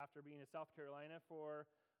after being in South Carolina for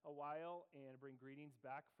a while, and bring greetings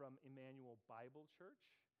back from Emmanuel Bible Church.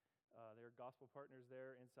 They're gospel partners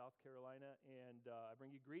there in South Carolina, and I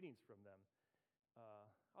bring you greetings from them.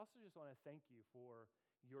 I also just want to thank you for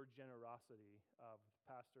your generosity of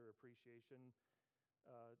Pastor Appreciation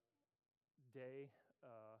Day.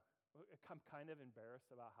 I'm kind of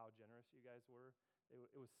embarrassed about how generous you guys were.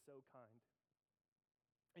 It was so kind.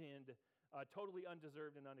 And totally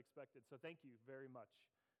undeserved and unexpected. So thank you very much.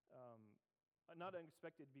 Not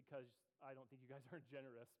unexpected because I don't think you guys aren't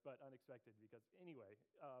generous, but unexpected because, anyway,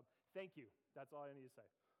 thank you. That's all I need to say.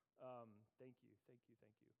 Thank you.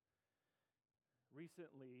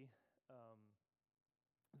 Recently,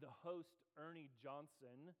 the host, Ernie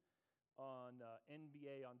Johnson, on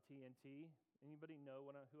NBA on TNT. Anybody know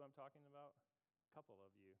who I'm talking about? A couple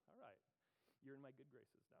of you. All right. You're in my good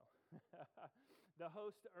graces now. The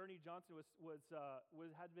host, Ernie Johnson,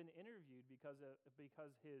 had been interviewed because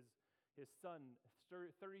his son,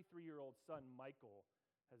 33-year-old son, Michael,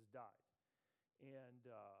 has died. And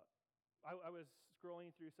I was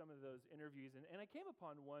scrolling through some of those interviews, and I came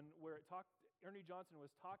upon one where Ernie Johnson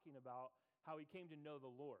was talking about how he came to know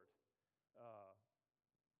the Lord.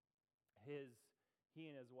 He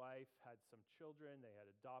and his wife had some children. They had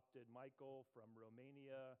adopted Michael from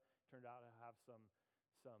Romania. Turned out to have some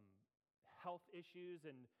health issues,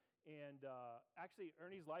 and actually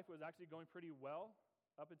Ernie's life was actually going pretty well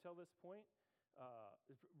up until this point.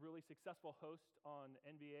 Really successful host on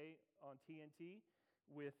NBA on TNT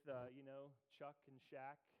with Chuck and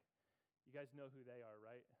Shaq. You guys know who they are,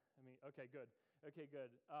 right? I mean, okay, good.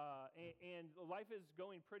 And life is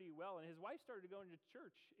going pretty well. And his wife started going to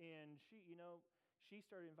church, and she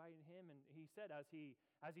started inviting him. And he said, as he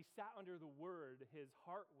sat under the Word, his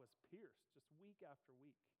heart was pierced just week after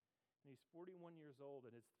week. And he's 41 years old,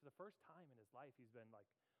 and it's the first time in his life he's been like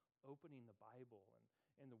opening the Bible,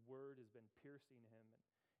 and the Word has been piercing him.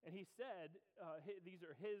 And he said, these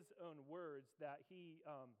are his own words, that he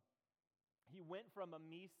went from a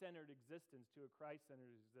me-centered existence to a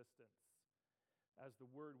Christ-centered existence as the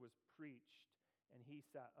Word was preached, and he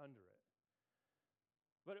sat under it.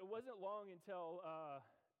 But it wasn't long until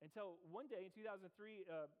one day in 2003,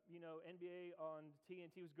 NBA on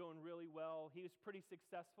TNT was going really well. He was pretty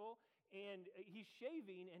successful, and he's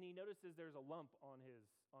shaving, and he notices there's a lump on his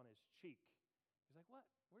cheek. He's like, "What?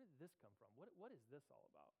 Where did this come from? What is this all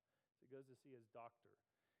about?" So he goes to see his doctor,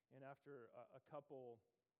 and after a couple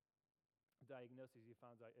diagnoses, he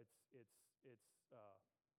finds out it's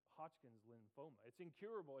Hodgkin's lymphoma. It's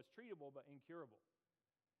incurable. It's treatable, but incurable.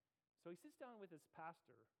 So he sits down with his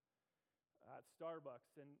pastor at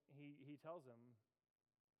Starbucks, and he tells him,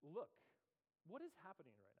 "Look, what is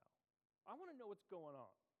happening right now? I want to know what's going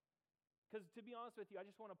on. Because to be honest with you, I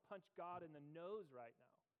just want to punch God in the nose right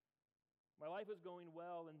now. My life is going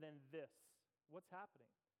well, and then this. What's happening?"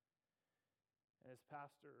 And his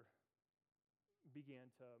pastor began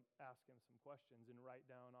to ask him some questions and write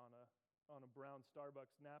down on a brown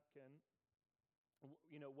Starbucks napkin,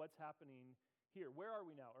 what's happening here. Where are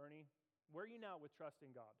we now, Ernie? Where are you now with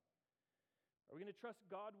trusting God? Are we going to trust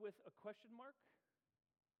God with a question mark?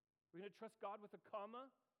 Are we going to trust God with a comma?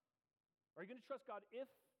 Are you going to trust God if?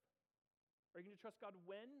 Are you going to trust God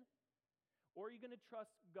when? Or are you going to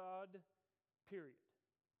trust God, period?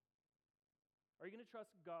 Are you going to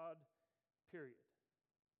trust God, period?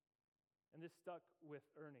 And this stuck with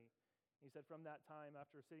Ernie. He said from that time,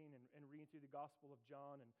 after sitting and reading through the Gospel of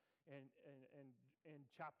John and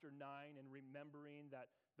chapter 9, and remembering that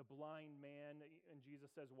the blind man, and Jesus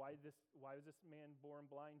says, why was this man born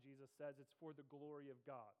blind? Jesus says, it's for the glory of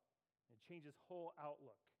God. And it changed his whole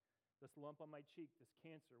outlook. This lump on my cheek, this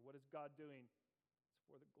cancer, what is God doing? It's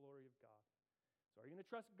for the glory of God. So are you going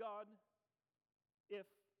to trust God if?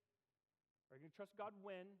 Are you going to trust God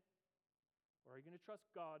when? Or are you going to trust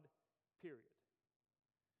God, period?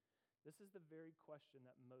 This is the very question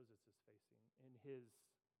that Moses is facing in his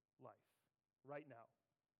life right now.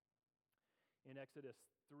 In Exodus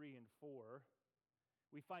 3 and 4,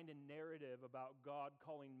 we find a narrative about God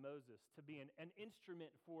calling Moses to be an instrument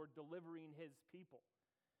for delivering his people.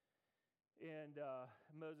 And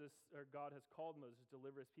God has called Moses to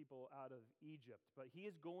deliver his people out of Egypt. But he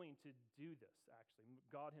is going to do this, actually.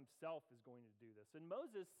 God himself is going to do this. And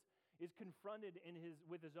Moses is confronted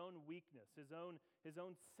with his own weakness, his own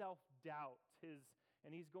self-doubt, and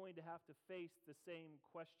he's going to have to face the same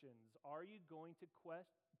questions. Are you going to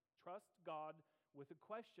trust God with a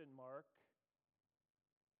question mark?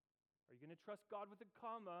 Are you going to trust God with a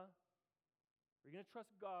comma? Are you going to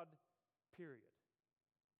trust God, period?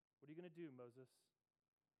 What are you going to do, Moses?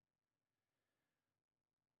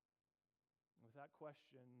 With that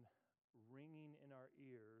question ringing in our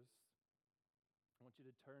ears, want you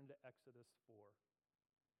to turn to Exodus 4.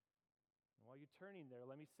 And while you're turning there,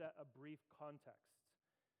 let me set a brief context.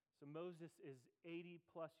 So Moses is 80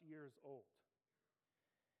 plus years old.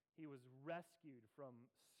 He was rescued from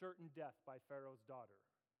certain death by Pharaoh's daughter.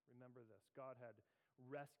 Remember this. God had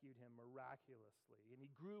rescued him miraculously. And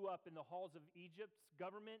he grew up in the halls of Egypt's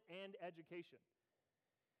government and education.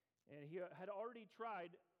 And he had already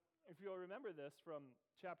tried, if you'll remember this from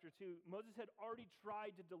chapter 2, Moses had already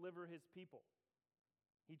tried to deliver his people.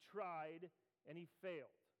 He tried and he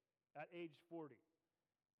failed at age 40.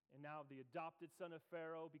 And now the adopted son of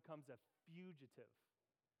Pharaoh becomes a fugitive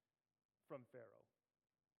from Pharaoh.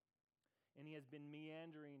 And he has been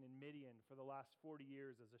meandering in Midian for the last 40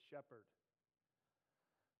 years as a shepherd.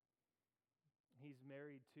 He's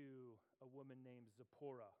married to a woman named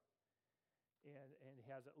Zipporah, and he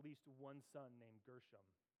has at least one son named Gershom.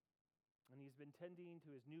 And he's been tending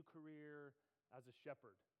to his new career as a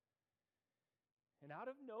shepherd. And out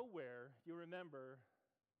of nowhere, you remember,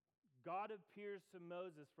 God appears to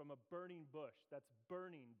Moses from a burning bush that's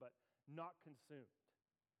burning but not consumed.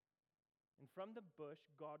 And from the bush,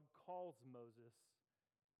 God calls Moses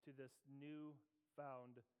to this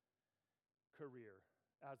newfound career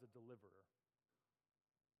as a deliverer.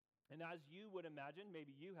 And as you would imagine,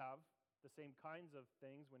 maybe you have the same kinds of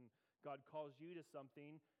things when God calls you to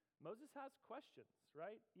something, Moses has questions,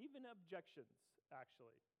 right? Even objections,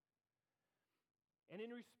 actually. And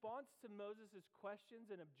in response to Moses' questions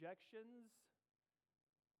and objections,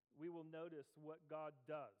 we will notice what God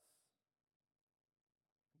does.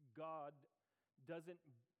 God doesn't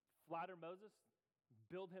flatter Moses,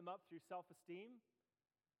 build him up through self-esteem.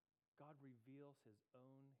 God reveals his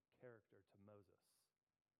own character to Moses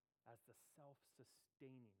as the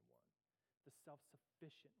self-sustaining one, the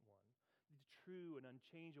self-sufficient one, the true and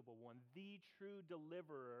unchangeable one, the true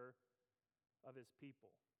deliverer of his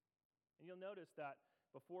people. And you'll notice that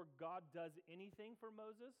before God does anything for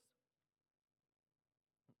Moses,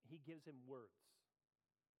 he gives him words.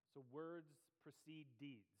 So words precede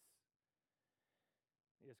deeds.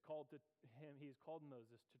 He has called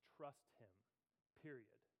Moses to trust him,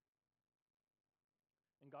 period.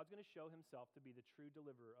 And God's going to show himself to be the true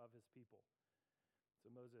deliverer of his people.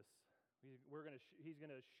 So Moses, he's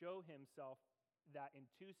going to show himself that in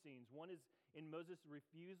two scenes. One is in Moses'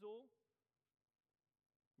 refusal.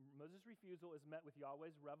 Moses' refusal is met with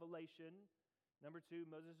Yahweh's revelation. Number two,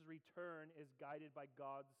 Moses' return is guided by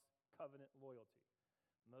God's covenant loyalty.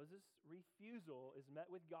 Moses' refusal is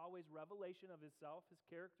met with Yahweh's revelation of himself, his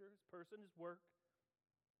character, his person, his work.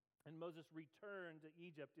 And Moses' return to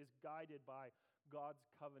Egypt is guided by God's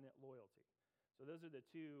covenant loyalty. So those are the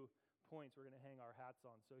 2 points we're going to hang our hats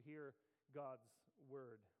on. So hear God's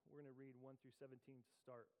word. We're going to read 1 through 17 to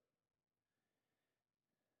start.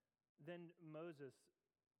 Then Moses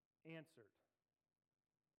answered,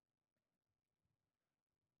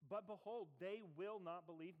 "But behold, they will not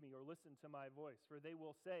believe me or listen to my voice, for they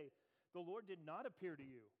will say, 'The Lord did not appear to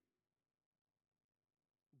you.'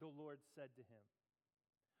 The Lord said to him,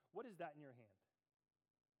 'What is that in your hand?'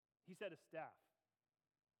 He said, 'A staff.'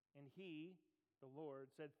 And he, the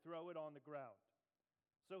Lord, said, 'Throw it on the ground.'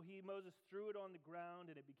 So Moses threw it on the ground,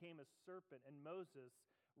 and it became a serpent, and Moses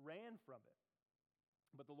ran from it.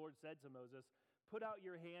 But the Lord said to Moses, 'Put out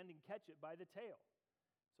your hand and catch it by the tail.'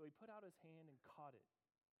 So he put out his hand and caught it,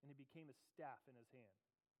 and it became a staff in his hand,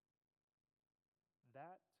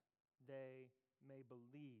 that they may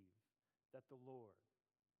believe that the Lord,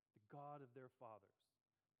 the God of their fathers,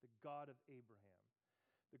 the God of Abraham,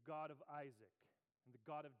 the God of Isaac, and the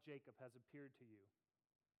God of Jacob has appeared to you."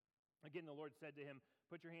 Again, the Lord said to him,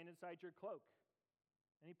 "Put your hand inside your cloak."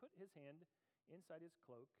 And he put his hand inside his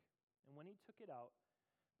cloak, and when he took it out,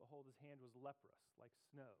 behold, his hand was leprous, like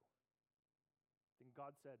snow. Then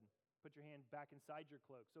God said, "Put your hand back inside your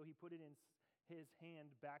cloak." So he put his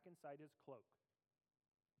hand back inside his cloak.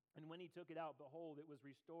 And when he took it out, behold, it was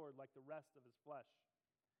restored like the rest of his flesh.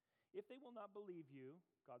 "If they will not believe you,"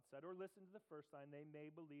 God said, "or listen to the first sign, they may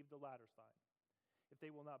believe the latter sign. If they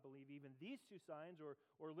will not believe even these 2 signs or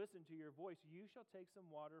listen to your voice, you shall take some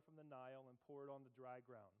water from the Nile and pour it on the dry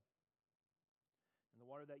ground. And the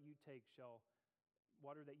water that you shall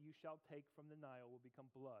take from the Nile will become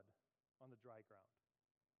blood on the dry ground."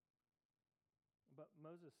 But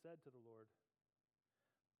Moses said to the Lord,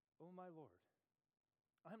 "O my Lord,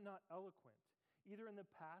 I'm not eloquent, either in the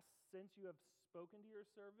past since you have spoken to your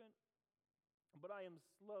servant, but I am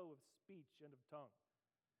slow of speech and of tongue."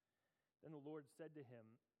 Then the Lord said to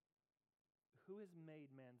him, "Who has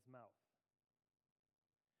made man's mouth?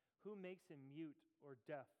 Who makes him mute or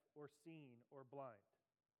deaf or seeing or blind?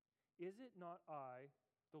 Is it not I,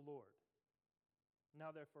 the Lord?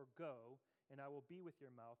 Now therefore go, and I will be with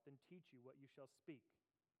your mouth and teach you what you shall speak.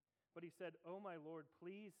 But he said, O my Lord,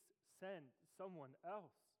 please send someone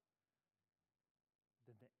else.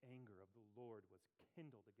 Then the anger of the Lord was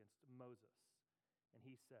kindled against Moses, and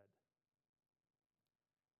he said,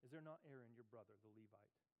 Is there not Aaron your brother, the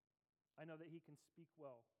Levite? I know that he can speak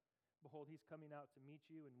well. Behold, he's coming out to meet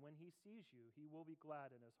you, and when he sees you, he will be glad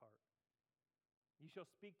in his heart. You shall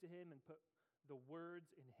speak to him and put the words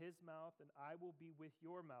in his mouth, and I will be with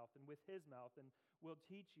your mouth and with his mouth, and will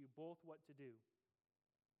teach you both what to do.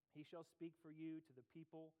 He shall speak for you to the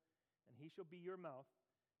people, and he shall be your mouth,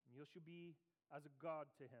 and you shall be as a God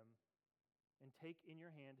to him. And take in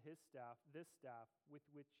your hand his staff, this staff, with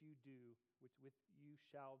which you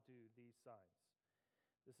shall do these signs.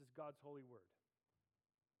 This is God's holy word.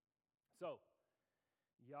 So,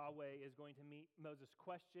 Yahweh is going to meet Moses'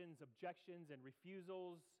 questions, objections, and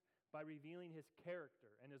refusals by revealing his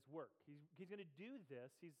character and his work. He's going to do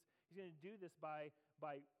this. He's going to do this by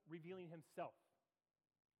revealing himself.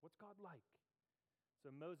 What's God like?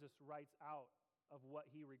 So Moses writes out of what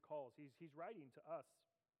he recalls. He's writing to us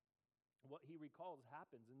what he recalls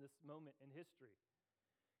happens in this moment in history.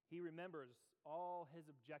 He remembers all his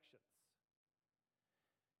objections.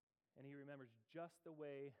 And he remembers just the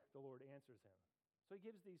way the Lord answers him. So he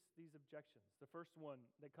gives these objections. The first one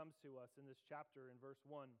that comes to us in this chapter in verse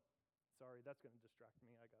 1. Sorry, that's going to distract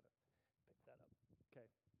me. I got to pick that up. Okay.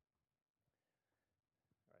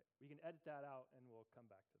 All right. We can edit that out and we'll come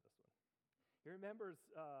back to this one. He remembers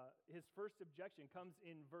his first objection comes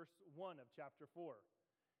in verse 1 of chapter 4.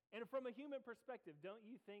 And from a human perspective, don't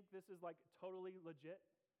you think this is like totally legit?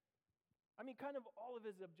 I mean, kind of all of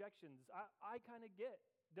his objections, I kind of get,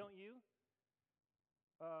 don't you?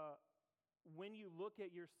 When you look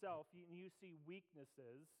at yourself, you see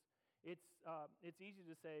weaknesses. It's easy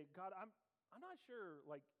to say, God, I'm not sure,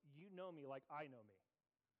 like, you know me like I know me.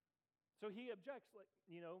 So he objects, like,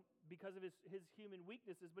 because of his human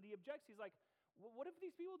weaknesses, but he objects. He's like, well, what if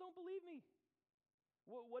these people don't believe me?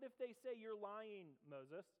 What if they say you're lying,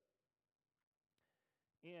 Moses?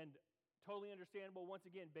 And totally understandable, once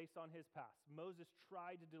again, based on his past. Moses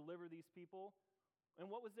tried to deliver these people, and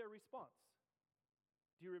what was their response?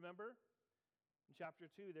 Do you remember? In chapter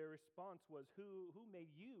 2, their response was, who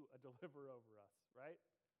made you a deliverer over us, right?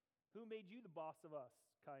 Who made you the boss of us,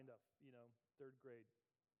 kind of, third grade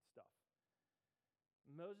stuff.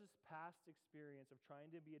 Moses' past experience of trying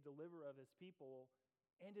to be a deliverer of his people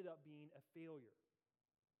ended up being a failure.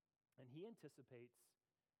 And he anticipates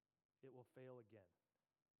it will fail again.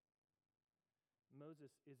 Moses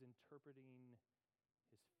is interpreting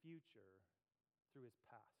his future through his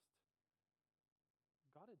past.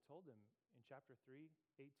 God had told him in chapter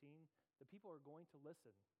 3:18, the people are going to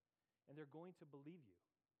listen and they're going to believe you.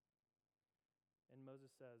 And Moses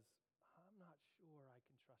says, I'm not sure I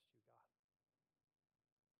can trust you, God.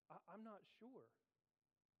 I'm not sure.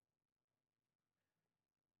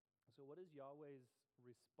 So what is Yahweh's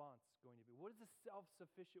response going to be? What is the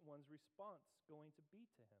self-sufficient one's response going to be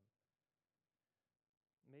to him?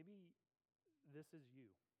 Maybe this is you,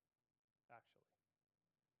 actually.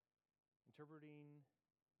 Interpreting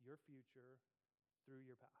your future through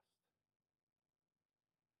your past.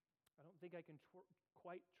 I don't think I can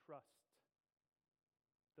quite trust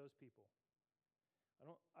those people.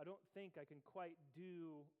 I don't think I can quite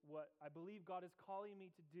do what I believe God is calling me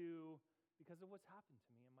to do because of what's happened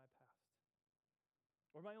to me in my past.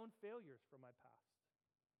 Or my own failures from my past.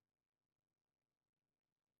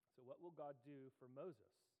 So what will God do for Moses?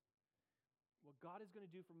 What God is going to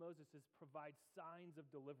do for Moses is provide signs of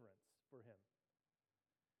deliverance for him.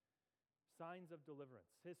 Signs of deliverance.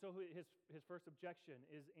 So his first objection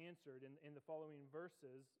is answered in the following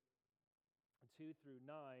verses, 2 through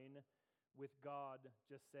 9, with God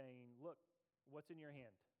just saying, look, what's in your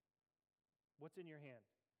hand? What's in your hand?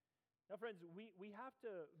 Now, friends, we have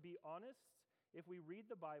to be honest. If we read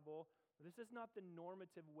the Bible, this is not the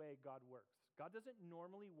normative way God works. God doesn't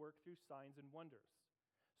normally work through signs and wonders.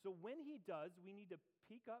 So when he does, we need to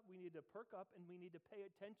peek up, we need to perk up, and we need to pay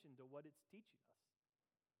attention to what it's teaching us.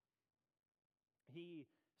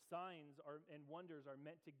 Signs and wonders are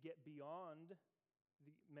meant to get beyond,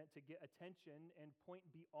 meant to get attention and point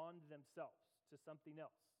beyond themselves to something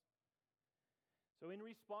else. So in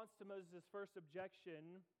response to Moses' first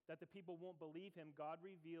objection that the people won't believe him, God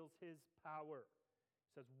reveals his power. He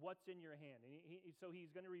says, what's in your hand? And so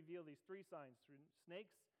he's going to reveal these three signs through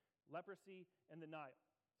snakes, leprosy, and the Nile.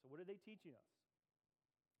 So what are they teaching us?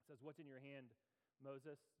 It says, what's in your hand,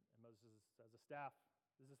 Moses? And Moses says, a staff.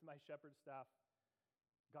 This is my shepherd's staff.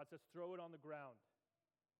 God says, throw it on the ground.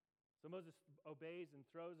 So Moses obeys and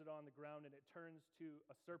throws it on the ground, and it turns to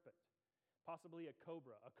a serpent. possibly a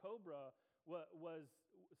cobra. A cobra was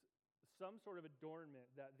some sort of adornment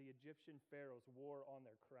that the Egyptian pharaohs wore on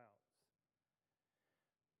their crowns.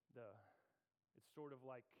 It's sort of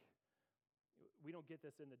like, we don't get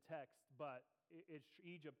this in the text, but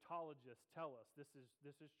Egyptologists tell us this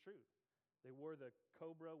is true. They wore the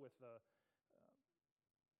cobra with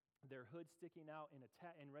their hood sticking out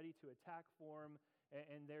and ready to attack form,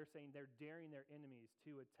 and they're saying they're daring their enemies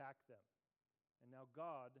to attack them. And now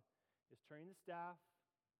God is turning the staff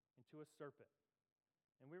into a serpent.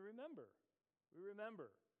 And we remember,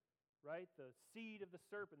 right? The seed of the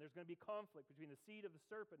serpent. There's going to be conflict between the seed of the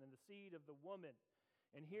serpent and the seed of the woman.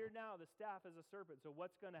 And here now, the staff is a serpent. So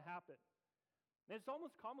what's going to happen? And it's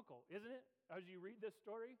almost comical, isn't it? As you read this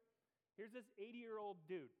story, here's this 80-year-old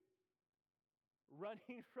dude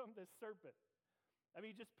running from the serpent. I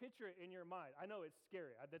mean, just picture it in your mind. I know it's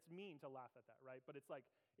scary. That's mean to laugh at that, right? But it's like,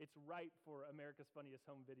 it's right for America's Funniest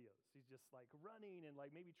Home Videos. He's just like running and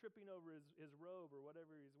like maybe tripping over his robe or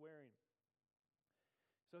whatever he's wearing.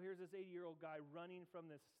 So here's this 80-year-old guy running from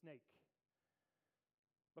this snake.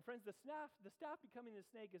 But friends, the staff becoming the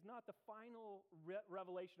snake is not the final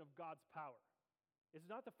revelation of God's power. It's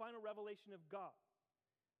not the final revelation of God.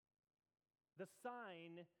 The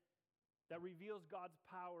sign that reveals God's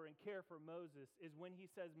power and care for Moses is when he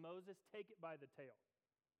says, Moses, take it by the tail.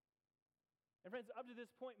 And friends, up to this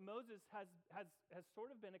point, Moses has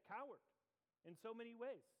sort of been a coward in so many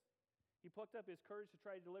ways. He plucked up his courage to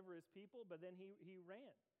try to deliver his people, but then he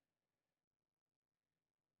ran.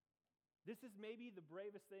 This is maybe the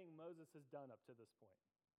bravest thing Moses has done up to this point.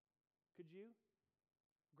 Could you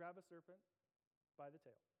grab a serpent by the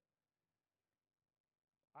tail?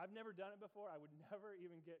 I've never done it before. I would never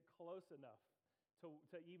even get close enough to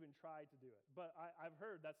even try to do it. But I've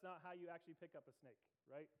heard that's not how you actually pick up a snake,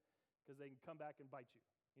 right? Because they can come back and bite you.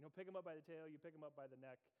 You don't pick them up by the tail, you pick them up by the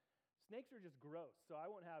neck. Snakes are just gross, so I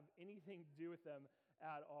won't have anything to do with them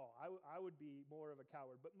at all. I would be more of a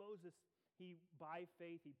coward. But Moses, by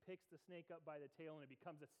faith, he picks the snake up by the tail and it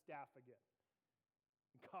becomes a staff again.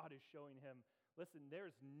 God is showing him, listen,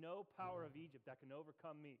 there's no power of Egypt that can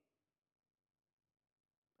overcome me.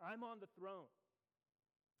 I'm on the throne.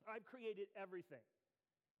 I've created everything.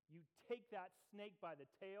 You take that snake by the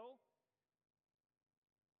tail,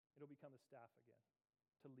 it'll become a staff again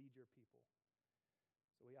to lead your people.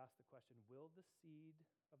 So we ask the question, will the seed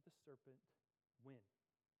of the serpent win?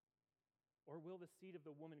 Or will the seed of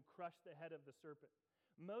the woman crush the head of the serpent?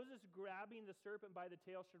 Moses grabbing the serpent by the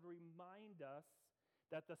tail should remind us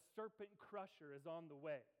that the serpent crusher is on the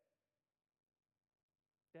way.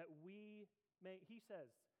 That he says,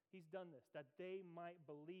 he's done this, that they might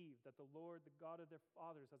believe that the Lord, the God of their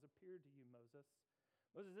fathers, has appeared to you, Moses.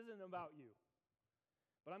 Moses, this isn't about you,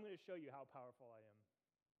 but I'm going to show you how powerful I am.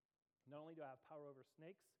 Not only do I have power over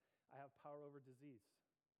snakes, I have power over disease.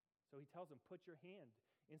 So he tells them, put your hand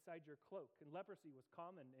inside your cloak. And leprosy was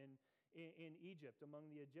common in Egypt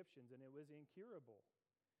among the Egyptians, and it was incurable.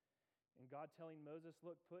 And God telling Moses,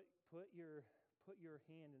 look, put your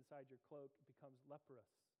hand inside your cloak, it becomes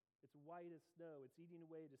leprous. It's white as snow. It's eating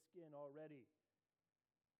away the skin already.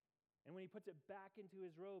 And when he puts it back into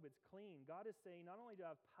his robe, it's clean. God is saying, not only do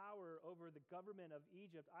I have power over the government of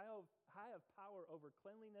Egypt, I have power over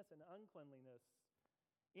cleanliness and uncleanliness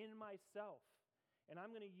in myself. And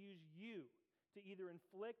I'm going to use you to either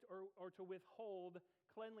inflict or to withhold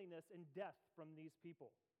cleanliness and death from these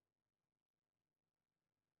people.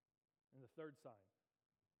 And the third sign,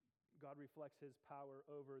 God reflects his power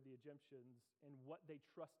over the Egyptians in what they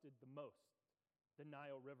trusted the most, the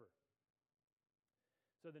Nile River.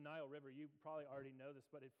 So the Nile River, you probably already know this,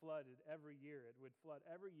 but it flooded every year. It would flood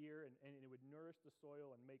every year, and it would nourish the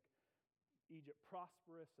soil and make Egypt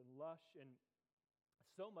prosperous and lush, and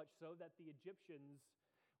so much so that the Egyptians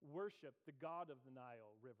worshiped the god of the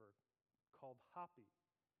Nile River, called Hapi,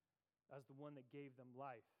 as the one that gave them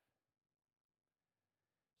life.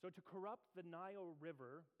 So to corrupt the Nile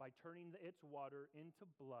River by turning its water into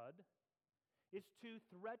blood is to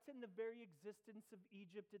threaten the very existence of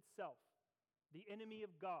Egypt itself, the enemy of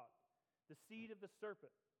God, the seed of the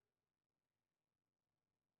serpent.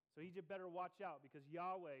 So Egypt better watch out because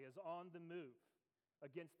Yahweh is on the move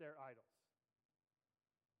against their idols.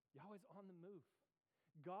 Yahweh's on the move.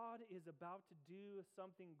 God is about to do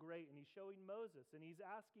something great, and he's showing Moses, and he's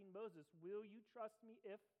asking Moses, will you trust me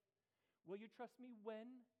if? Will you trust me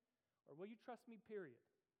when? Or will you trust me, period?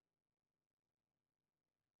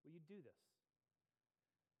 Will you do this?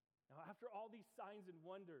 Now, after all these signs and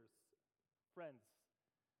wonders, friends,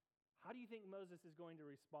 how do you think Moses is going to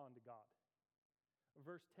respond to God?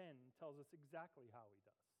 Verse 10 tells us exactly how he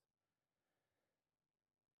does.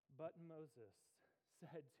 But Moses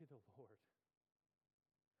said to the Lord,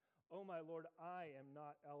 "O my Lord, I am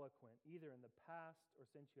not eloquent, either in the past or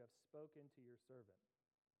since you have spoken to your servant,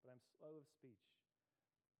 but I'm slow of speech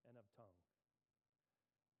and of tongue."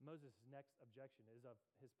 Moses' next objection is of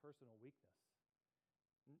his personal weakness.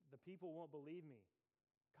 The people won't believe me.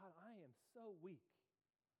 God, I am so weak.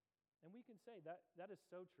 And we can say that is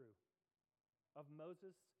so true of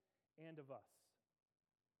Moses and of us.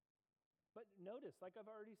 But notice, like I've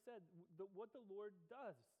already said, what the Lord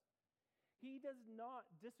does. He does not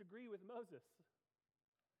disagree with Moses.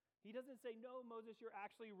 He doesn't say, "No, Moses, you're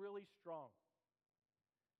actually really strong.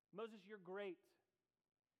 Moses, you're great.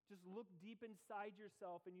 Just look deep inside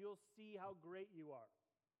yourself and you'll see how great you are."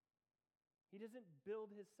 He doesn't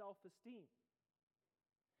build his self-esteem.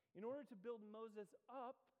 In order to build Moses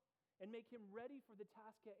up and make him ready for the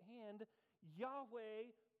task at hand,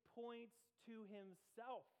 Yahweh points to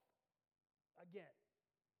himself again.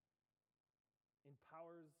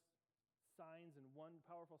 Empowers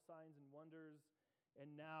powerful signs and wonders,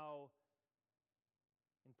 and now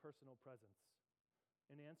in personal presence.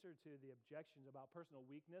 In answer to the objections about personal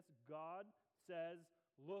weakness, God says,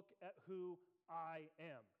 "Look at who I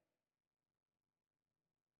am."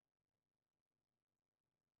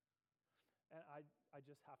 And I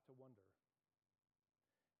just have to wonder,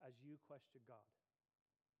 as you question God,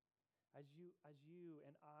 as you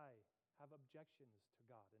and I have objections to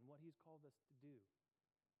God and what He's called us to do,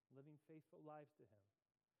 living faithful lives to Him,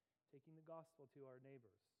 taking the gospel to our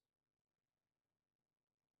neighbors,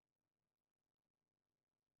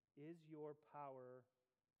 is your power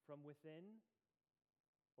from within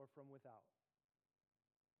or from without?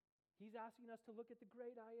 He's asking us to look at the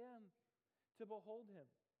great I am, to behold Him.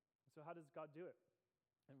 So how does God do it?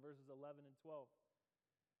 In verses 11 and 12,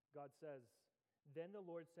 God says, "Then the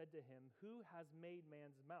Lord said to him, 'Who has made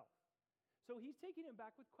man's mouth?'" So He's taking him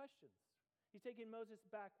back with questions. He's taking Moses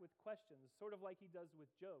back with questions, sort of like He does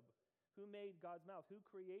with Job. Who made God's mouth? Who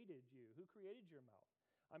created you? Who created your mouth?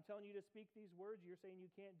 I'm telling you to speak these words. You're saying you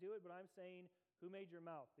can't do it, but I'm saying, who made your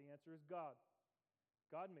mouth? The answer is God.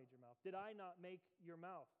 God made your mouth. Did I not make your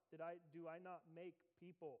mouth? Do I not make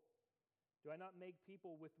people? Do I not make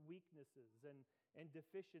people with weaknesses and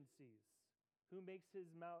deficiencies? Who makes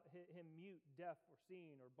him mute, deaf, or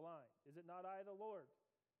seeing, or blind? Is it not I, the Lord?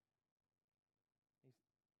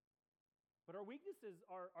 But our weaknesses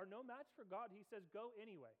are no match for God. He says, "Go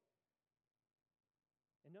anyway."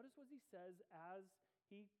 And notice what He says as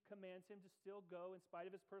He commands him to still go in spite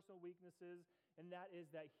of his personal weaknesses, and that is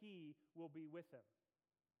that He will be with him.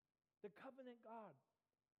 The covenant God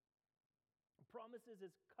promises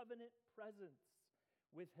His covenant presence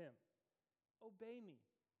with him. Obey me.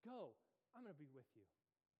 Go. I'm going to be with you.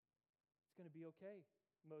 It's going to be okay,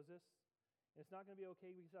 Moses. And it's not going to be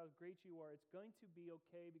okay because of how great you are. It's going to be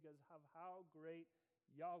okay because of how great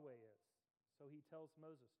Yahweh is. So He tells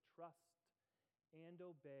Moses, trust and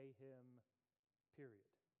obey Him, period.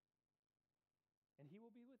 And He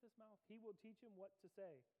will be with his mouth. He will teach him what to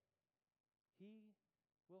say. He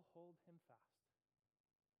will hold him fast.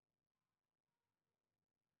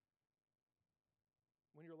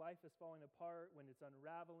 When your life is falling apart, when it's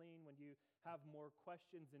unraveling, when you have more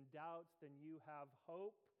questions and doubts than you have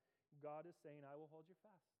hope, God is saying, I will hold you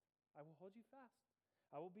fast. I will hold you fast.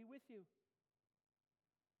 I will be with you.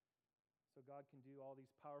 So God can do all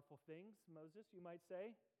these powerful things. Moses, you might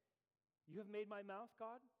say, you have made my mouth,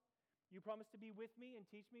 God. You promised to be with me and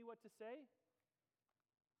teach me what to say.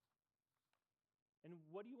 And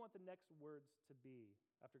what do you want the next words to be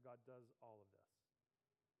after God does all of this?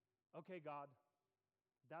 Okay, God,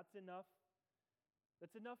 that's enough.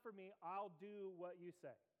 That's enough for me. I'll do what you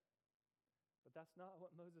say. But that's not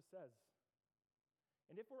what Moses says.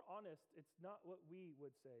 And if we're honest, it's not what we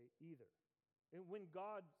would say either. And when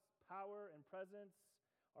God's power and presence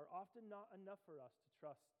are often not enough for us to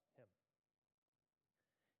trust Him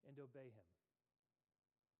and obey Him.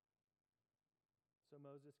 So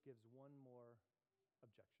Moses gives one more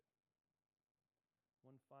objection.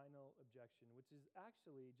 One final objection, which is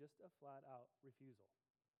actually just a flat-out refusal.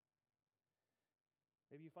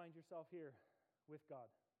 Maybe you find yourself here with God.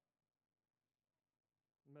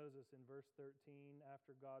 Moses in verse 13,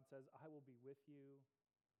 after God says, I will be with you,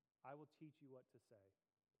 I will teach you what to say.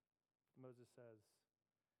 Moses says,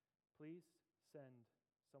 please send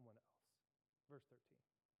someone else. Verse 13.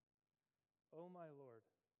 Oh my Lord,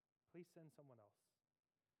 please send someone else.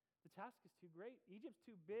 The task is too great. Egypt's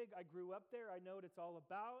too big. I grew up there. I know what it's all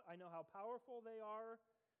about. I know how powerful they are.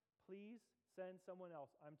 Please send someone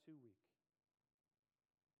else. I'm too weak.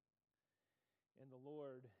 And the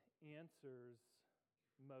Lord answers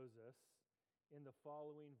Moses in the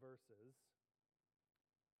following verses.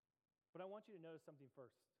 But I want you to notice something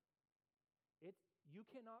first. You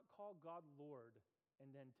cannot call God Lord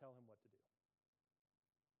and then tell him what to do.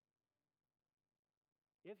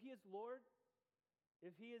 If he is Lord,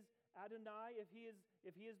 if he is Adonai, if he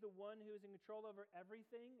is the one who is in control over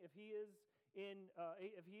everything, if he is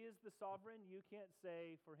the sovereign, you can't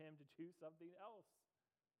say for him to do something else.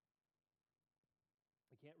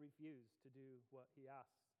 You can't refuse to do what he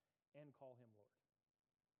asks and call him Lord.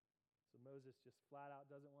 So Moses just flat out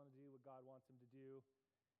doesn't want to do what God wants him to do.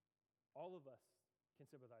 All of us can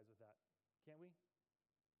sympathize with that, can't we?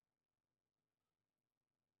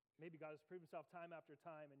 Maybe God has proved himself time after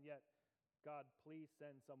time, and yet, God, please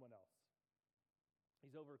send someone else.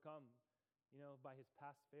 He's overcome, by his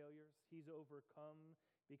past failures. He's overcome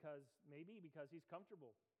because he's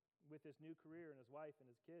comfortable with his new career and his wife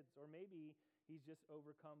and his kids, or maybe he's just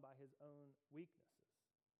overcome by his own weaknesses.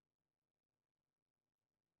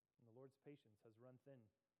 And the Lord's patience has run thin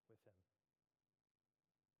with him.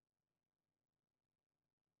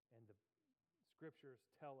 And the scriptures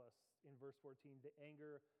tell us in verse 14, the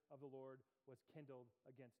anger of the Lord was kindled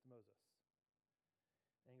against Moses.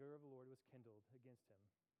 The anger of the Lord was kindled against him.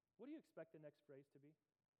 What do you expect the next phrase to be?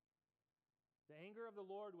 The anger of the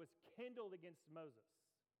Lord was kindled against Moses,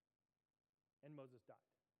 and Moses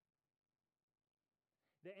died.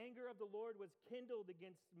 The anger of the Lord was kindled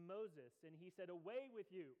against Moses, and he said, "Away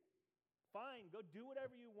with you. Fine, go do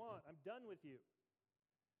whatever you want. I'm done with you."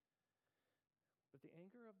 But the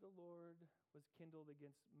anger of the Lord was kindled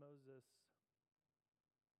against Moses.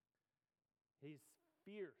 He's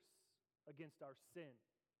fierce against our sin,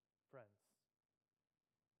 friends.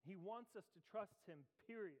 He wants us to trust him,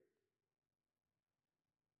 period.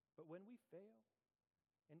 But when we fail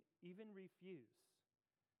and even refuse,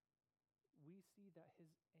 we see that his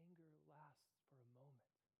anger lasts for a moment.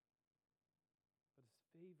 But his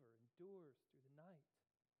favor endures through the night.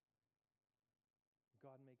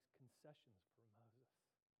 God makes concessions for Moses.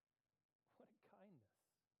 What a kindness.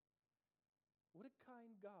 What a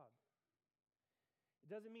kind God. It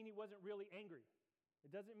doesn't mean he wasn't really angry. It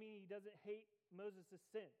doesn't mean he doesn't hate Moses'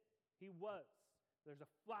 sin. He was. There's a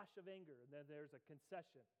flash of anger, and then there's a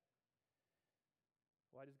concession.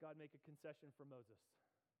 Why does God make a concession for Moses?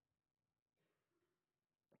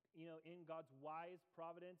 In God's wise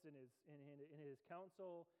providence and in his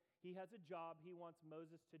counsel, he has a job he wants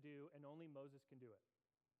Moses to do, and only Moses can do it.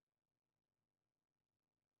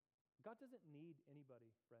 God doesn't need anybody,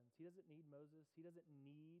 friends. He doesn't need Moses. He doesn't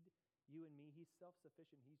need you and me. He's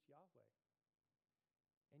self-sufficient. He's Yahweh.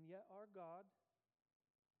 And yet our God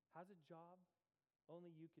has a job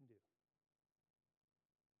only you can do.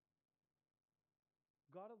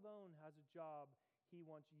 God alone has a job he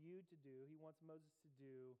wants you to do, he wants Moses to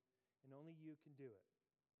do, and only you can do it.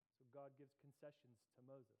 So God gives concessions to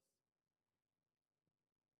Moses.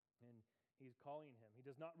 And he's calling him. He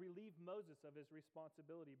does not relieve Moses of his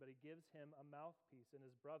responsibility, but he gives him a mouthpiece in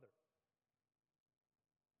his brother.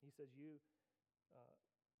 He says,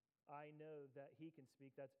 I know that he can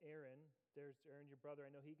speak. That's Aaron. There's Aaron, your brother. I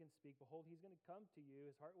know he can speak. Behold, he's going to come to you.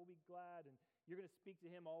 His heart will be glad, and you're going to speak to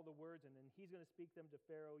him all the words, and then he's going to speak them to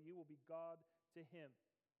Pharaoh. You will be God to him.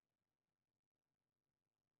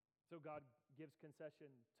 So God gives concession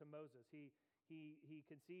to Moses. He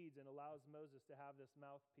concedes and allows Moses to have this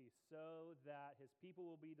mouthpiece so that his people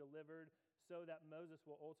will be delivered, so that Moses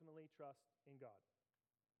will ultimately trust in God.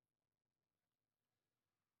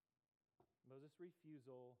 Moses'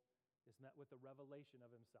 refusal is met with the revelation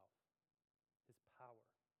of himself, his power,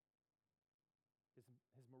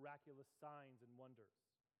 his miraculous signs and wonders,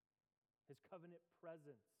 his covenant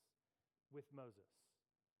presence with Moses,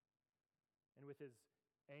 and with his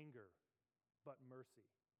anger but mercy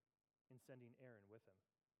in sending Aaron with him.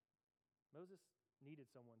 Moses needed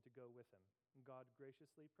someone to go with him, and God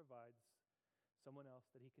graciously provides someone else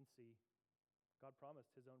that he can see. God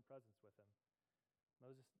promised his own presence with him.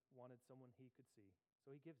 Moses wanted someone he could see, so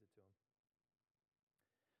he gives it to him.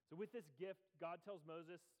 So with this gift, God tells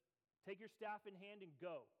Moses, take your staff in hand and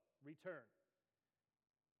go, return.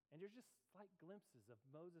 And there's just slight glimpses of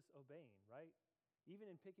Moses obeying, right?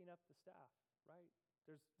 Even in picking up the staff, right?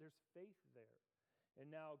 There's faith there. And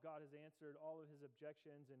now God has answered all of his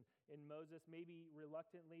objections, and Moses, maybe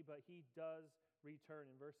reluctantly, but he does return.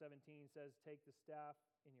 In verse 17 says, take the staff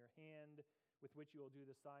in your hand with which you will do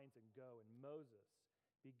the signs and go. And Moses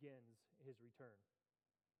begins his return.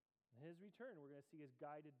 And his return, we're going to see, is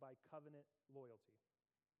guided by covenant loyalty.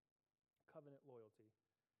 Covenant loyalty.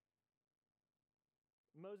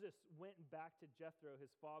 Moses went back to Jethro,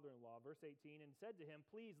 his father-in-law, verse 18, and said to him,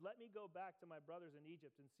 please let me go back to my brothers in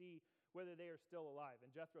Egypt and see whether they are still alive.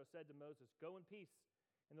 And Jethro said to Moses, go in peace,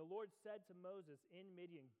 And the Lord said to Moses in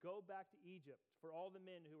Midian, "Go back to Egypt, for all the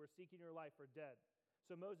men who were seeking your life are dead."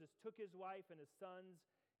 So Moses took his wife and his sons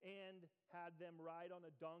and had them ride on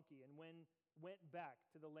a donkey and went back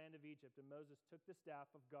to the land of Egypt. And Moses took the staff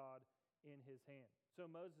of God in his hand. So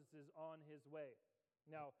Moses is on his way.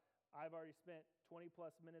 Now, I've already spent 20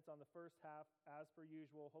 plus minutes on the first half, as per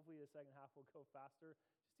usual. Hopefully the second half will go faster,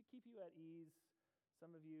 just to keep you at ease.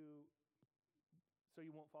 Some of you, so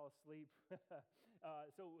you won't fall asleep.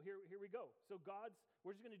 So here we go. So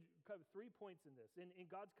we're just going to cover 3 points in this. In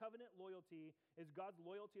God's covenant loyalty is God's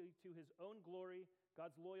loyalty to his own glory,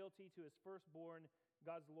 God's loyalty to his firstborn,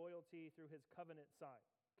 God's loyalty through his covenant sign.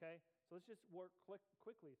 Okay? So let's just work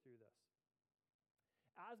quickly through this.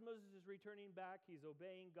 As Moses is returning back, he's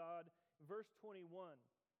obeying God. Verse 21,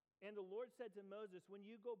 and the Lord said to Moses, "When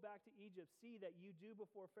you go back to Egypt, see that you do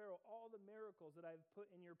before Pharaoh all the miracles that I have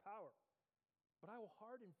put in your power. But I will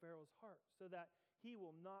harden Pharaoh's heart so that he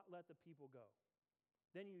will not let the people go.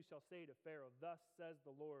 Then you shall say to Pharaoh, 'Thus says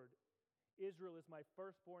the Lord, Israel is my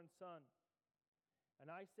firstborn son.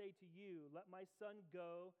 And I say to you, let my son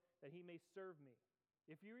go that he may serve me.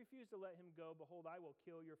 If you refuse to let him go, behold, I will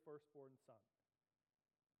kill your firstborn son.'"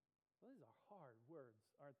 Well, these are hard words,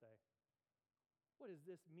 aren't they? What does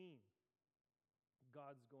this mean?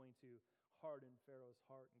 God's going to harden Pharaoh's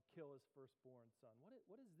heart and kill his firstborn son.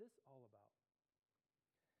 What is this all about?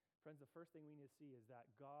 Friends, the first thing we need to see is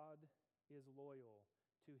that God is loyal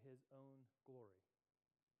to his own glory.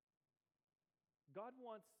 God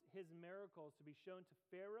wants his miracles to be shown to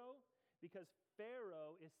Pharaoh because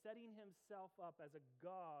Pharaoh is setting himself up as a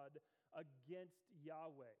god against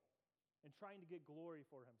Yahweh and trying to get glory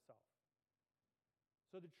for himself.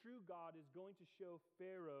 So the true God is going to show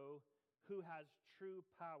Pharaoh who has true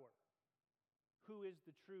power. Who is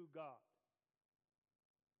the true God?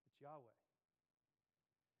 It's Yahweh.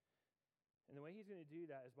 And the way he's going to do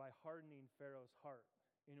that is by hardening Pharaoh's heart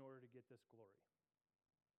in order to get this glory.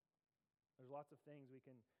 There's lots of things we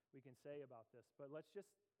can say about this, but let's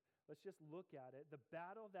just look at it. The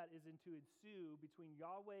battle that is to ensue between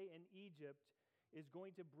Yahweh and Egypt is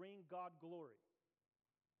going to bring God glory.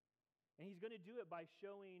 And he's going to do it by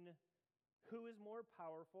showing who is more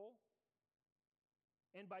powerful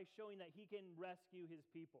and by showing that he can rescue his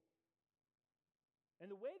people. And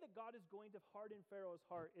the way that God is going to harden Pharaoh's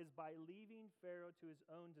heart is by leaving Pharaoh to his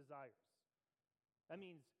own desires. That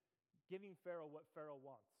means giving Pharaoh what Pharaoh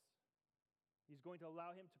wants. He's going to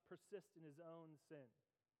allow him to persist in his own sin.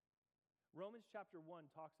 Romans chapter 1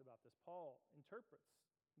 talks about this. Paul interprets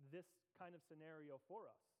this kind of scenario for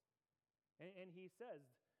us. And he says,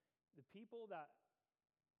 the people that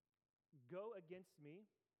go against me,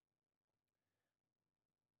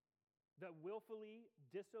 that willfully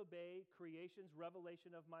disobey creation's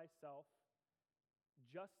revelation of myself,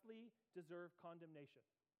 justly deserve condemnation.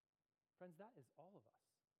 Friends, that is all of us.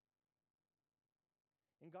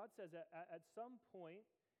 And God says that at some point,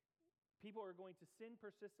 people are going to sin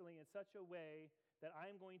persistently in such a way that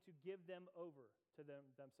I'm going to give them over to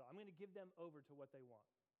themselves. I'm going to give them over to what they want.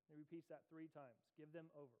 He repeats that 3 times. Give them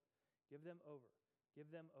over. Give them over. Give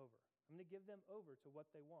them over. I'm going to give them over to what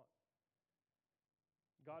they want.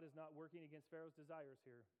 God is not working against Pharaoh's desires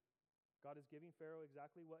here. God is giving Pharaoh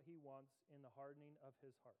exactly what he wants in the hardening of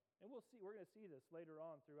his heart. And we're going to see this later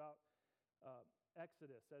on throughout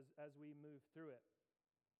Exodus as we move through it.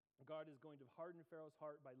 God is going to harden Pharaoh's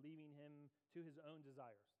heart by leaving him to his own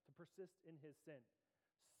desires, to persist in his sin,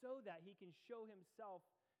 so that he can show himself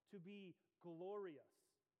to be glorious,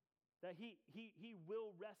 that he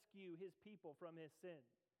will rescue his people from his sin.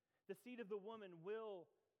 The seed of the woman will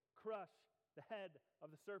crush the head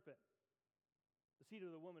of the serpent. The seed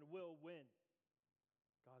of the woman will win.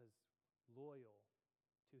 God is loyal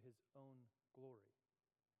to his own glory.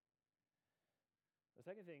 The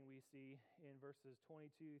second thing we see in verses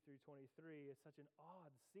 22 through 23 is such an odd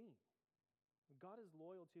scene. God is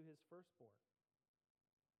loyal to his firstborn.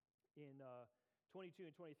 In 22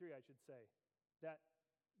 and 23, I should say, that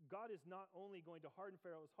God is not only going to harden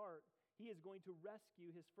Pharaoh's heart, he is going to rescue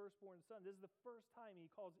his firstborn son. This is the first time he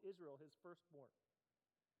calls Israel his firstborn.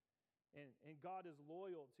 And God is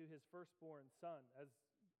loyal to his firstborn son. As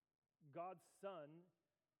God's son,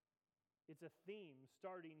 it's a theme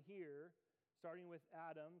starting here, starting with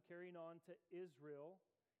Adam, carrying on to Israel,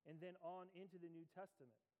 and then on into the New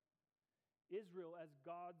Testament. Israel as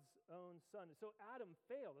God's own son. So Adam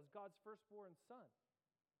failed as God's firstborn son.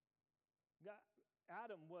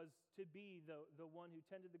 Adam was to be the one who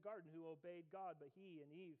tended the garden, who obeyed God, but he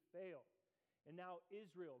and Eve failed. And now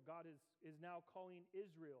Israel, God is now calling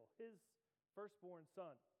Israel his firstborn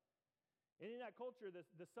son. And in that culture,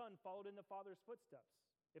 the son followed in the father's footsteps.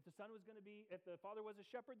 If the father was a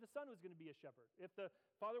shepherd, the son was going to be a shepherd. If the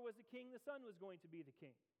father was a king, the son was going to be the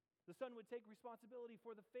king. The son would take responsibility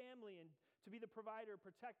for the family and to be the provider,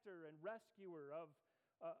 protector, and rescuer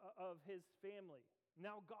of his family.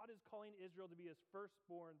 Now God is calling Israel to be his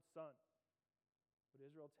firstborn son. Would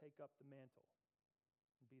Israel take up the mantle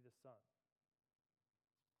and be the son?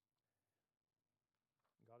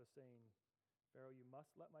 And God is saying, Pharaoh, you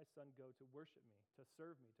must let my son go to worship me, to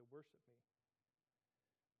serve me, to worship me.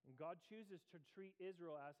 And God chooses to treat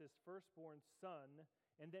Israel as his firstborn son,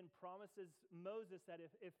 and then promises Moses that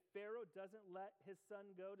if Pharaoh doesn't let his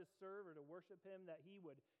son go to serve or to worship him, that he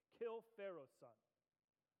would kill Pharaoh's son.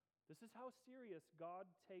 This is how serious God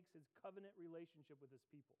takes his covenant relationship with his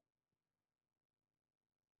people.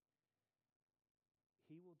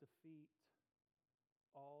 He will defeat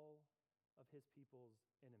all of his people's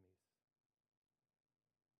enemies.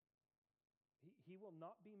 He will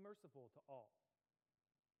not be merciful to all.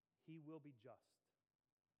 He will be just.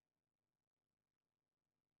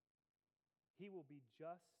 He will be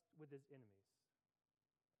just with his enemies.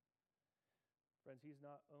 Friends, he's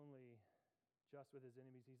not only just with his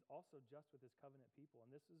enemies, he's also just with his covenant people.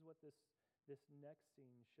 And this is what this next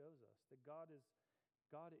scene shows us, that God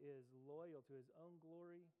is loyal to his own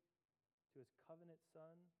glory, to his covenant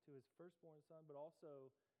son, to his firstborn son, but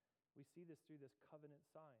also we see this through this covenant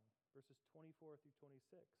sign, verses 24 through 26.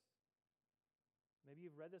 Maybe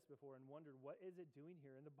you've read this before and wondered, what is it doing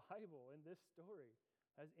here in the Bible, in this story?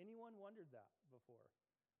 Has anyone wondered that before?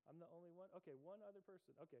 I'm the only one? Okay, one other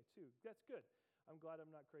person. Okay, two. That's good. I'm glad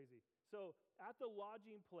I'm not crazy. So at the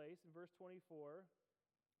lodging place, in verse 24,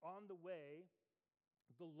 on the way,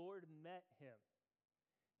 the Lord met him,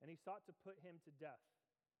 and he sought to put him to death.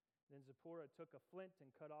 Then Zipporah took a flint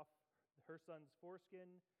and cut off her son's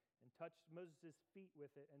foreskin and touched Moses' feet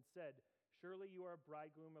with it and said, "Surely you are a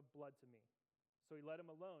bridegroom of blood to me." So he let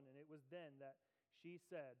him alone, and it was then that she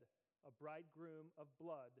said, "A bridegroom of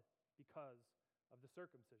blood because of the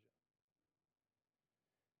circumcision."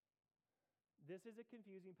 This is a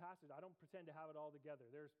confusing passage. I don't pretend to have it all together.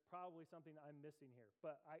 There's probably something I'm missing here.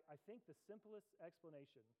 But I think the simplest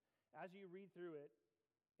explanation, as you read through it,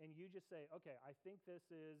 and you just say, okay, I think this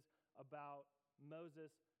is about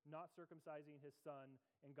Moses not circumcising his son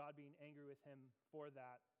and God being angry with him for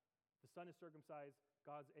that. The son is circumcised,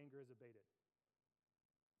 God's anger is abated.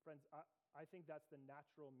 Friends, I think that's the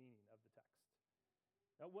natural meaning of the text.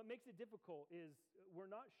 Now, what makes it difficult is we're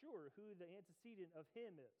not sure who the antecedent of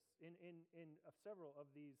him is in several of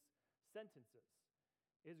these sentences.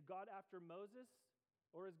 Is God after Moses,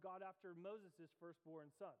 or is God after Moses' firstborn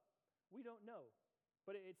son? We don't know.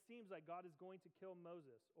 But it seems like God is going to kill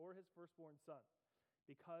Moses or his firstborn son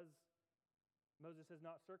because Moses has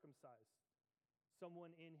not circumcised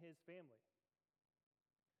someone in his family.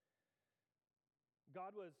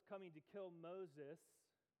 God was coming to kill Moses,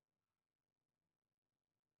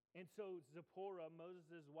 and so Zipporah,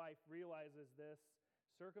 Moses' wife, realizes this,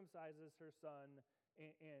 circumcises her son,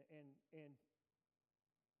 and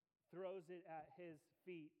throws it at his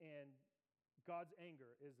feet, and God's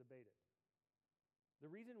anger is abated. The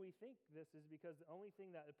reason we think this is because the only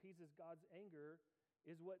thing that appeases God's anger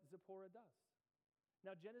is what Zipporah does.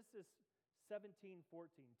 Now, Genesis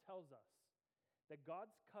 17:14 tells us that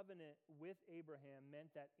God's covenant with Abraham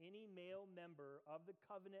meant that any male member of the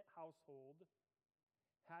covenant household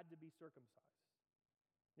had to be circumcised.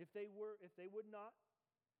 If they would not,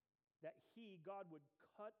 that God would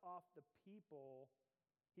cut off the people,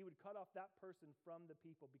 he would cut off that person from the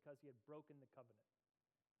people because he had broken the covenant.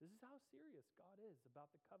 This is how serious God is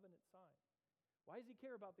about the covenant sign. Why does he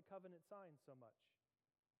care about the covenant sign so much?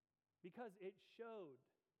 Because it showed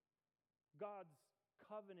God's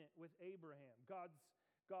covenant with Abraham, God's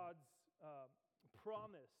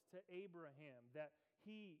promise to Abraham that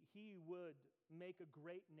he would make a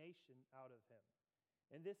great nation out of him.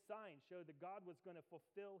 And this sign showed that God was going to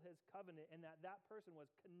fulfill his covenant and that person was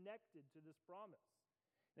connected to this promise.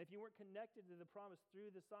 And if you weren't connected to the promise through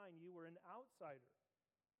the sign, you were an outsider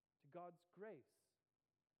to God's grace.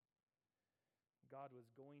 God was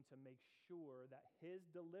going to make sure that his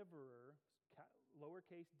deliverer,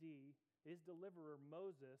 lowercase d, his deliverer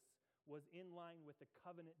Moses, was in line with the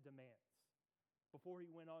covenant demands before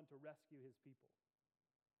he went on to rescue his people.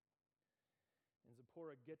 And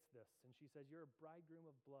Zipporah gets this, and she says, "You're a bridegroom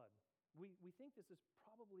of blood." We think this is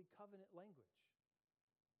probably covenant language.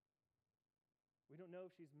 We don't know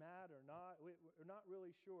if she's mad or not. We're not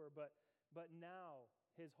really sure, but now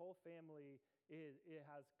his whole family it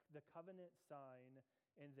has the covenant sign,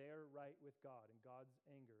 and they're right with God, and God's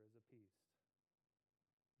anger is appeased.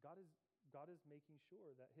 God is making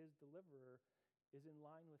sure that his deliverer is in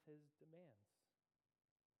line with his demands.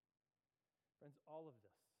 Friends, all of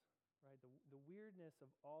this, right? The weirdness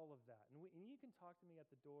of all of that. And you can talk to me at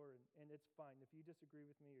the door, and it's fine. If you disagree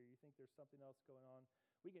with me or you think there's something else going on,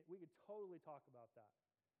 we could totally talk about that.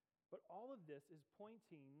 But all of this is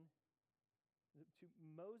pointing to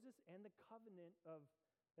Moses and the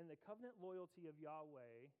covenant loyalty of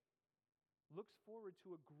Yahweh looks forward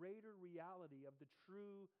to a greater reality of the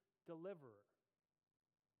true deliverer.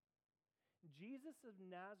 Jesus of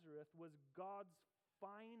Nazareth was God's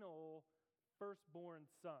final firstborn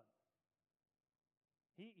son.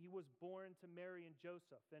 He was born to Mary and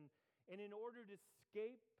Joseph. And in order to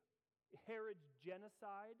escape Herod's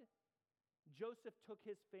genocide, Joseph took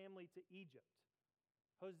his family to Egypt.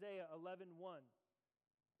 Hosea 11:1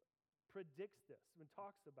 predicts this and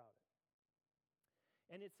talks about it.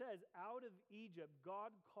 And it says, out of Egypt,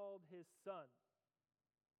 God called his son.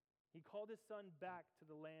 He called his son back to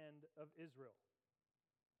the land of Israel.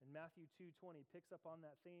 And Matthew 2:20 picks up on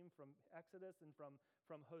that theme from Exodus and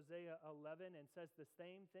from Hosea 11 and says the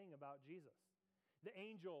same thing about Jesus. The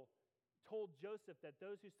angel told Joseph that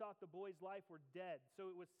those who sought the boy's life were dead, so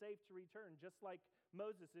it was safe to return. Just like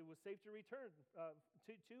Moses, it was safe to return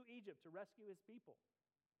to Egypt to rescue his people.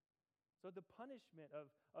 So the punishment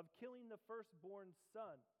of killing the firstborn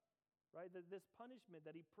son, right? This punishment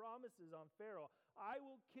that he promises on Pharaoh, I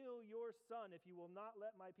will kill your son if you will not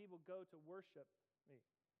let my people go to worship me.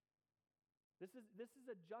 This is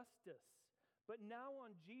a justice. But now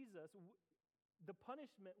on Jesus, the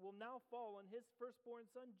punishment will now fall on his firstborn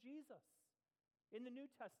son, Jesus, in the New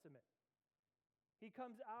Testament. He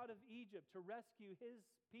comes out of Egypt to rescue his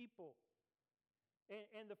people.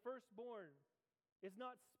 And the firstborn is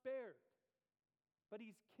not spared, but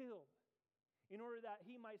he's killed in order that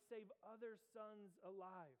he might save other sons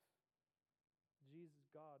alive. Jesus,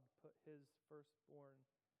 God, put his firstborn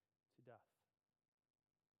to death.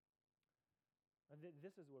 And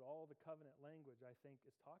this is what all the covenant language, I think,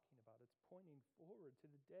 is talking about. It's pointing forward to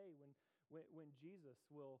the day when Jesus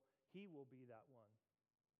will be that one.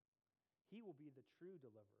 He will be the true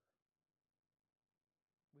deliverer.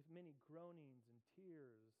 With many groanings and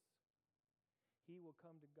tears, he will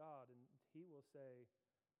come to God and he will say,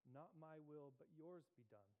 not my will, but yours be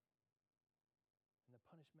done. And the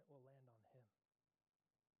punishment will land on him.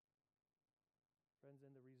 Friends,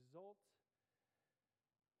 and the result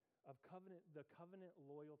of the covenant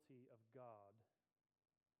loyalty of God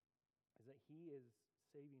is that he is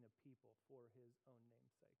saving a people for his own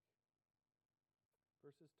name's sake.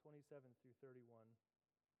 Verses 27 through 31.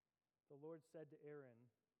 The Lord said to Aaron,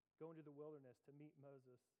 go into the wilderness to meet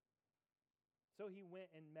Moses. So he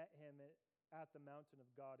went and met him at the mountain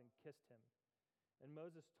of God and kissed him. And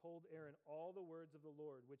Moses told Aaron all the words of the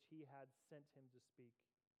Lord which he had sent him to speak,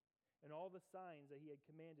 and all the signs that he had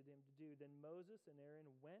commanded him to do. Then Moses and Aaron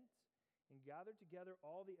went and gathered together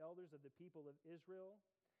all the elders of the people of Israel.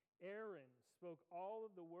 Aaron spoke all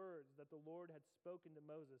of the words that the Lord had spoken to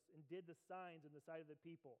Moses and did the signs in the sight of the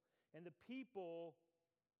people. And the people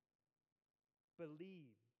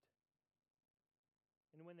believed.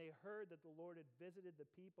 And when they heard that the Lord had visited the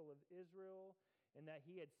people of Israel and that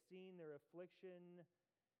he had seen their affliction,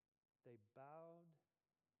 they bowed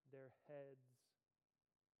their heads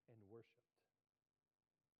and worshiped.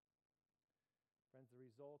 Friends, the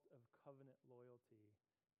result of covenant loyalty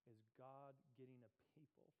is God getting a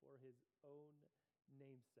people for his own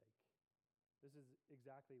namesake. This is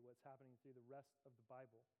exactly what's happening through the rest of the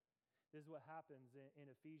Bible. This is what happens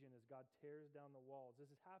in Ephesians as God tears down the walls.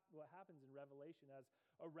 This is what happens in Revelation as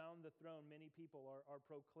around the throne many people are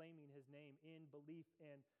proclaiming his name in belief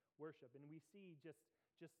and worship. And we see just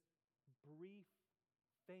brief,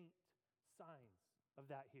 faint signs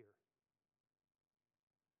of that here.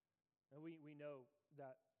 And we know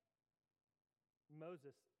that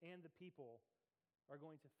Moses and the people are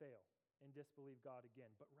going to fail and disbelieve God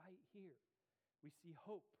again. But right here, we see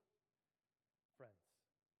hope, friends.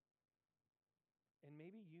 And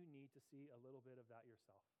maybe you need to see a little bit of that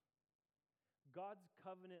yourself. God's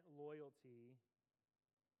covenant loyalty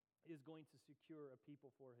is going to secure a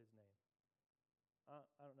people for his name.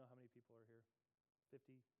 I don't know how many people are here.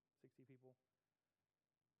 50, 60 people?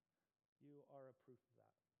 You are a proof of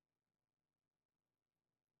that.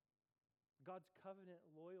 God's covenant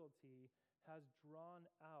loyalty has drawn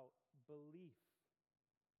out belief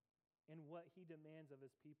in what he demands of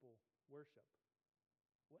his people worship.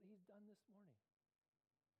 What he's done this morning.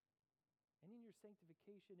 And in your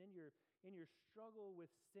sanctification, in your struggle with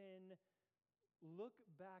sin, look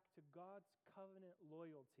back to God's covenant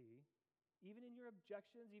loyalty. Even in your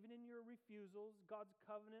objections, even in your refusals, God's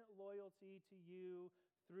covenant loyalty to you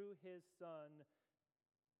through his Son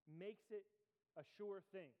makes it a sure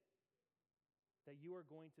thing. that you are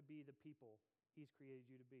going to be the people he's created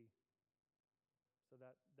you to be. So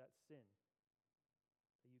that sin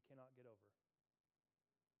that you cannot get over,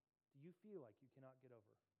 that you feel like you cannot get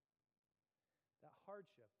over, that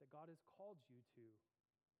hardship that God has called you to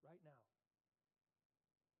right now,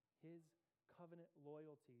 his covenant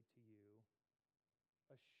loyalty to you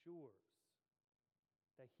assures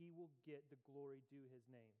that he will get the glory due his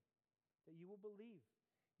name, that you will believe,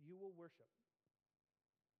 you will worship.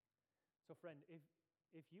 So friend,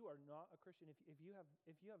 if you are not a Christian, if you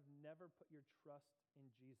have never put your trust in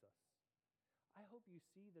Jesus, I hope you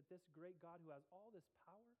see that this great God who has all this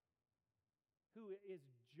power, who is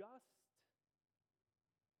just,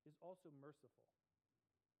 is also merciful.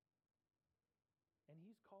 And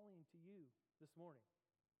he's calling to you this morning.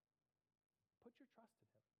 Put your trust in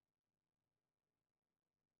him.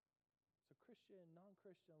 So Christian,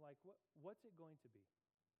 non-Christian, like what's it going to be?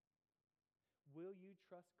 Will you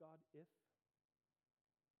trust God if?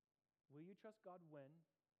 Will you trust God when?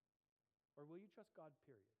 Or will you trust God,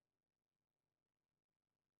 period?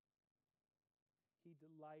 He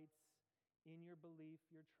delights in your belief,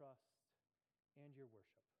 your trust, and your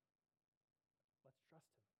worship. Let's trust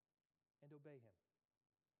him and obey him,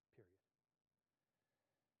 period.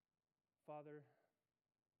 Father,